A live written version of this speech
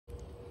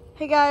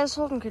Hey guys,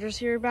 Welcome Critters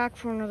here, back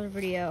for another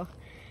video.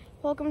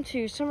 Welcome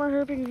to Summer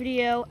Herping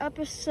video,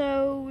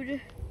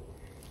 episode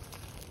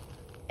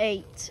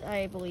 8,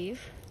 I believe.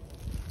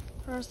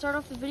 We're gonna start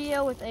off the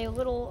video with a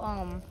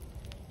little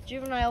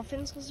juvenile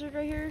fence lizard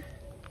right here.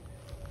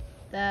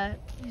 That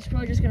he's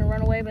probably just gonna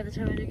run away by the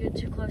time I get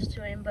too close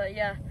to him. But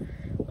yeah,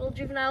 little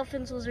juvenile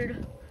fence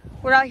lizard.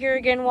 We're out here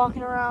again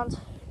walking around,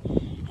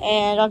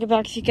 and I'll get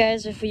back to you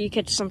guys if we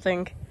catch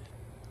something.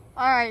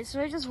 Alright,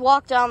 so I just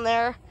walked down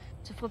there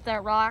to flip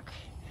that rock,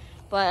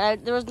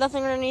 but there was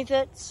nothing underneath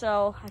it,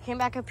 so I came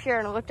back up here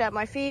and I looked at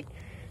my feet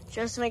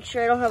just to make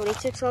sure I don't have any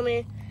ticks on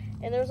me,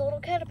 and there was a little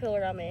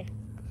caterpillar on me.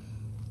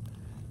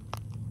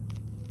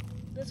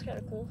 That's kind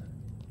of cool.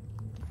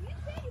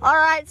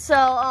 Alright, so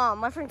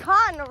my friend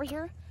Cotton over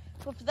here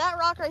flipped that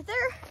rock right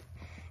there,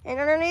 and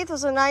underneath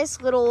was a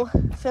nice little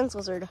fence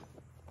lizard.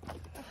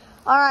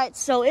 Alright,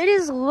 so it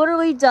is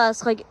literally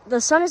dusk, like the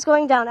sun is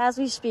going down as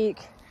we speak.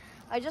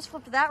 I just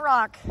flipped that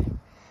rock,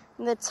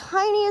 and the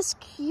tiniest,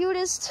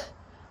 cutest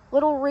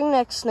little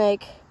ringneck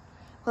snake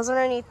was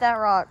underneath that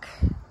rock.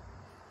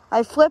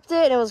 I flipped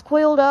it and it was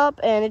coiled up,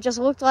 and it just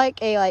looked like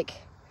I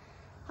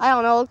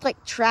don't know, it looked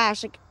like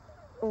trash, like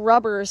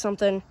rubber or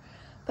something.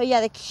 But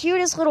yeah, the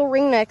cutest little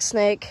ringneck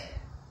snake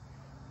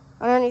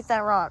underneath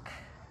that rock.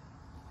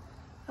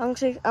 I'm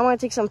gonna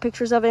take some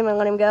pictures of him and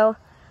let him go.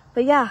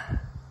 But yeah,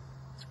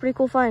 it's a pretty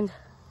cool find.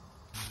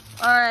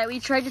 Alright,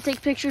 we tried to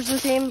take pictures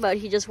with him, but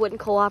he just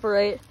wouldn't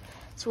cooperate.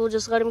 So we'll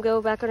just let him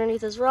go back underneath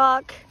his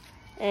rock.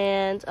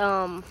 And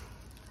the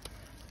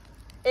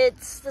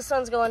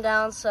sun's going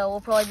down, so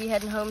we'll probably be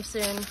heading home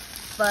soon.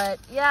 But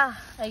yeah,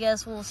 I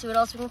guess we'll see what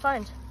else we can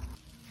find.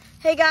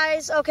 Hey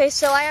guys, okay,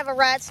 so I have a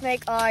rat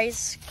snake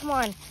eyes. Come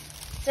on,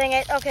 dang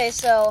it. Okay,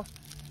 so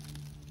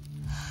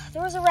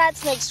there was a rat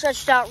snake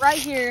stretched out right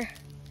here,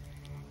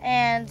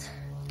 and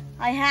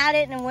I had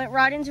it and it went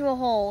right into a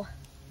hole.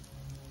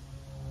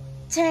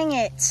 Dang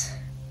it.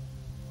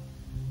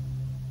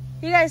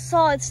 You guys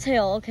saw its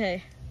tail,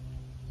 okay.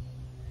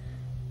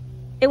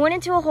 It went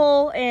into a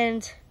hole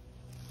and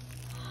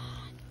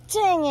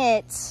dang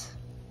it.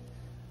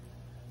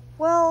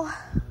 Well,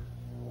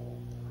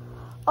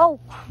 oh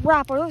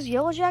crap, are those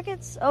yellow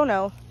jackets? Oh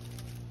no.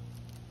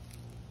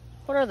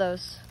 What are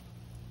those?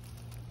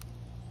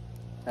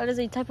 That is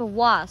a type of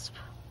wasp,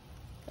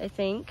 I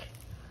think.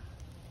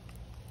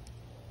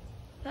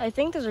 I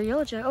think those are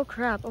yellow jackets. Oh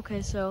crap,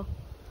 okay, so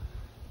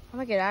I'm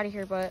gonna get out of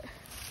here, but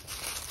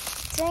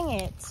dang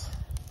it.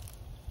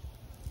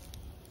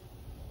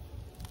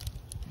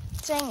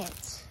 Dang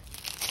it.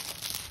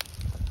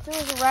 There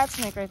was a rat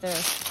snake right there.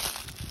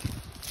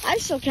 I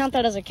still count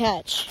that as a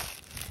catch,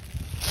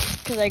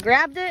 because I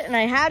grabbed it and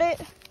I had it,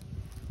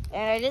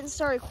 and I didn't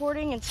start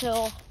recording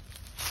until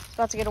it's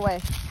about to get away.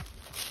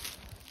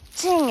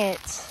 Dang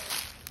it.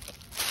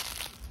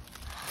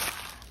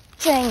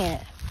 Dang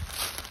it.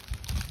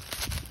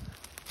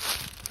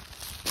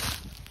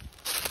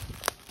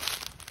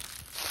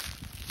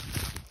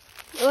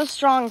 It was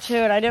strong too,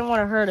 and I didn't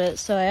want to hurt it,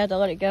 so I had to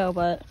let it go,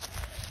 but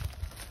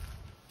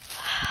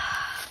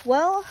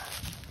well,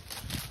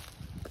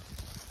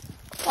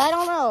 I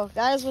don't know,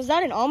 guys. Was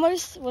that an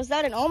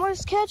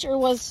almost catch, or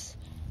was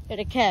it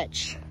a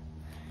catch?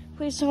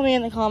 Please tell me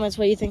in the comments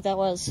what you think that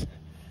was,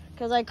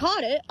 because I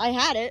caught it, I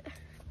had it.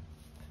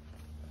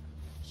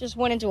 It just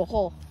went into a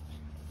hole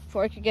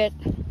before I could get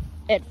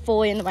it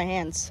fully into my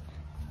hands.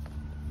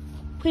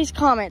 Please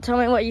comment, tell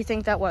me what you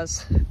think that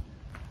was.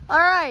 All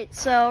right,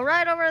 so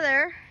right over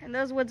there in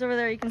those woods over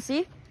there, you can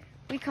see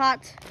we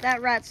caught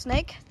that rat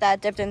snake that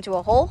dipped into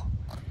a hole.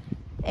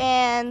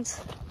 And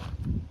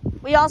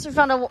we also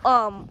found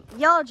a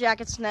yellow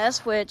jacket's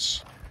nest,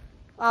 which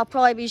I'll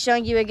probably be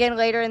showing you again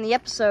later in the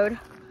episode.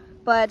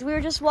 But we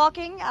were just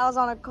walking. I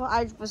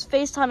was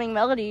FaceTiming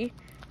Melody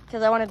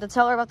because I wanted to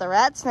tell her about the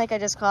rat snake I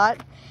just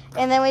caught.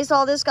 And then we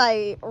saw this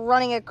guy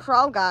running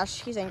across. Oh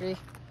gosh, he's angry.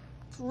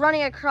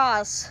 Running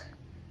across,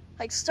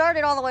 like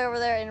started all the way over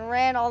there and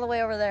ran all the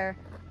way over there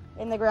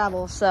in the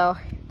gravel. So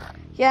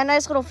yeah,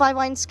 nice little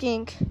 5-line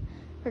skink.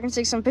 We're gonna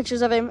take some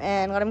pictures of him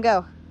and let him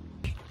go.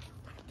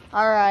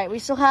 All right, we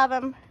still have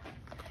him,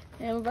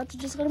 and we're about to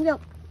just let him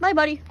go. Bye,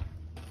 buddy.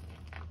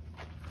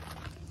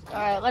 All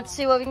right, let's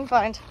see what we can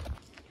find.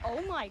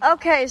 Oh my God.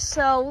 Okay,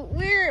 so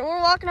we're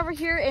walking over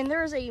here, and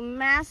there's a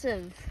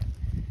massive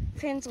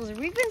fence lizard.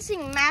 We've been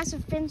seeing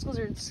massive fence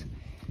lizards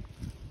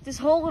this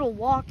whole little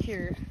walk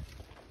here.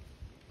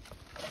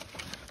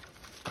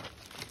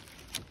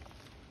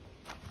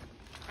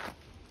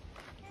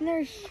 And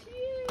they're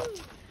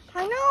huge.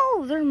 I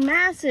know, they're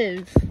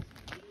massive.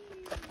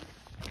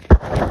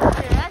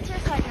 That's your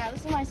side now.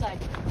 This is my side.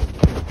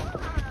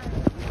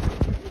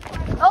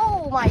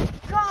 Oh my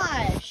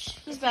gosh.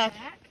 He's back.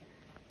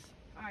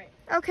 All right.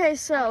 Okay,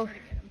 so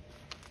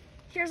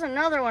here's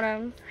another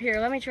one. Here,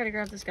 let me try to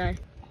grab this guy.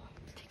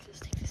 Take this.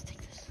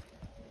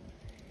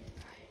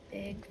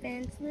 Big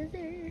fence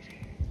lizard.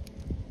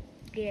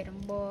 Get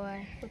him,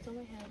 boy. What's on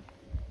my head?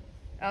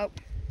 Oh.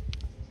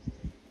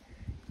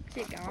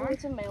 Keep going. Oh,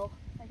 it's a male.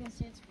 I can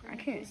see it's pretty.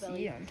 I can't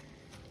see him.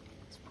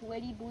 It's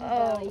pretty blue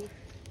Oh. belly.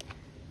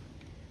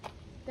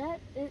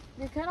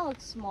 it kind of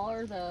looks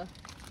smaller the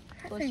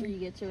closer you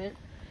get to it.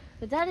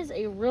 But that is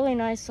a really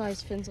nice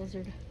sized fence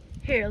lizard.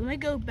 Here, let me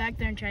go back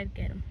there and try to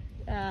get him.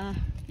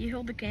 You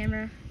hold the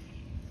camera.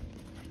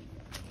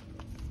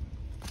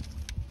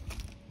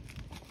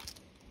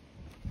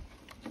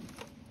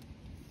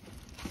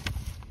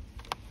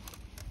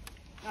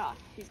 Ah,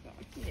 he's gone.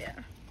 Yeah.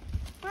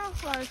 Well,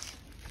 close.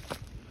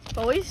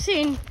 But we've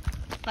seen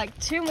like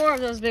 2 more of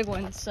those big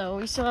ones, so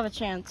we still have a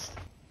chance.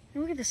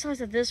 And look at the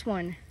size of this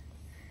one.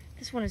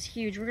 This one is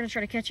huge. We're gonna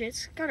try to catch it.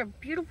 It's got a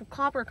beautiful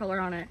copper color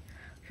on it.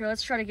 Here,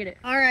 let's try to get it.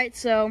 All right,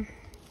 so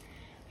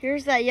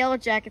here's that yellow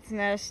jacket's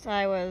nest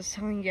I was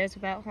telling you guys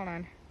about. Hold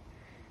on.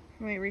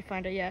 Let me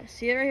re-find it. Yeah,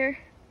 see it right here?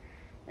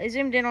 I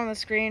zoomed in on the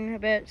screen a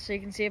bit so you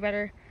can see it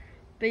better.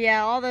 But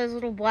yeah, all those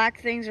little black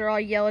things are all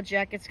yellow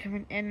jackets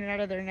coming in and out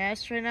of their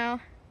nest right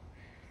now.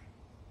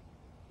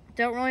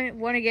 Don't really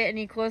want to get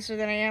any closer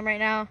than I am right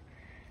now.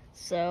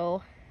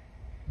 So,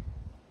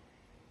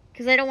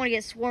 because I don't want to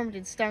get swarmed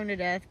and stung to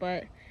death,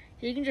 but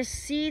you can just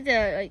see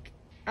the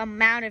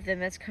amount of them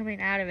that's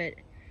coming out of it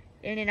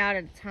in and out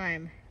at a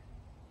time.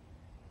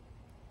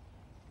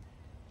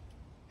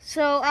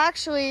 So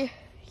actually,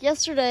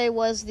 yesterday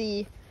was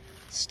the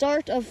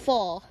start of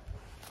fall.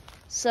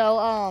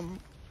 So,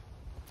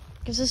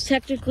 this is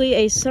technically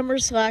a summer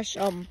slash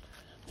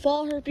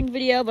fall herping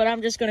video, but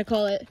I'm just gonna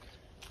call it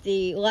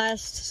the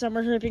last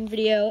summer herping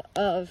video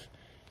of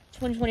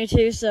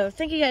 2022. So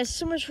thank you guys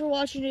so much for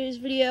watching today's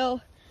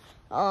video.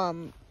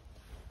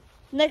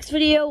 Next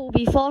video will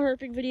be fall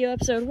herping video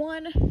episode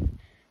 1.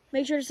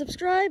 Make sure to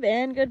subscribe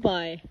and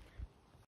goodbye.